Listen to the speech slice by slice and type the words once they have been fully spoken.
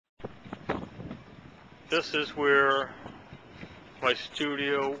This is where my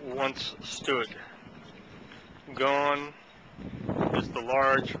studio once stood. Gone is the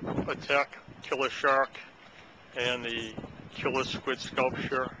large attack killer shark and the killer squid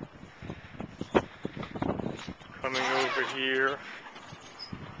sculpture. Coming over here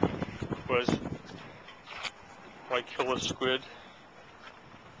was my killer squid.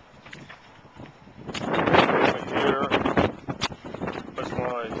 Over here was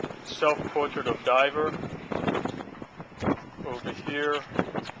my self-portrait of Diver. Over here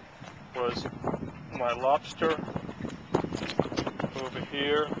was my lobster. Over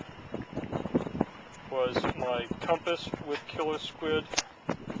here was my compass with killer squid.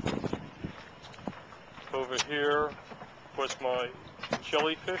 Over here was my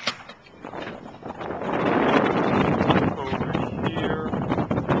jellyfish. Over here,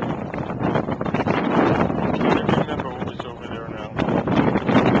 I can't remember what was over there now.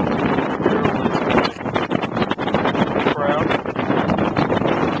 Here was my crab.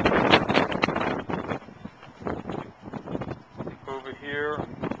 Over here,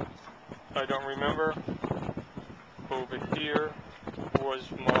 I don't remember. Over here was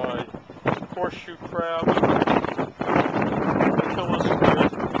my horseshoe crab, killer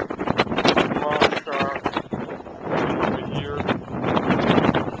squid, mom shark. Over here,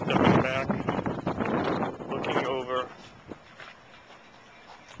 stepping back, looking over,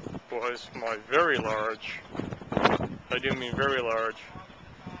 was my very large, I do mean very large,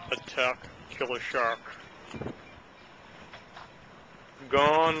 attack killer shark.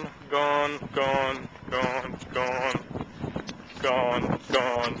 Gone, gone, gone, gone, gone, gone,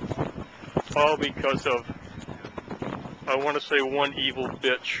 gone. All because of, I want to say one evil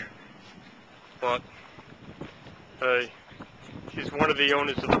bitch, but hey, she's one of the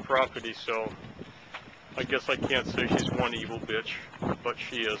owners of the property, so I guess I can't say she's one evil bitch, but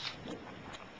she is.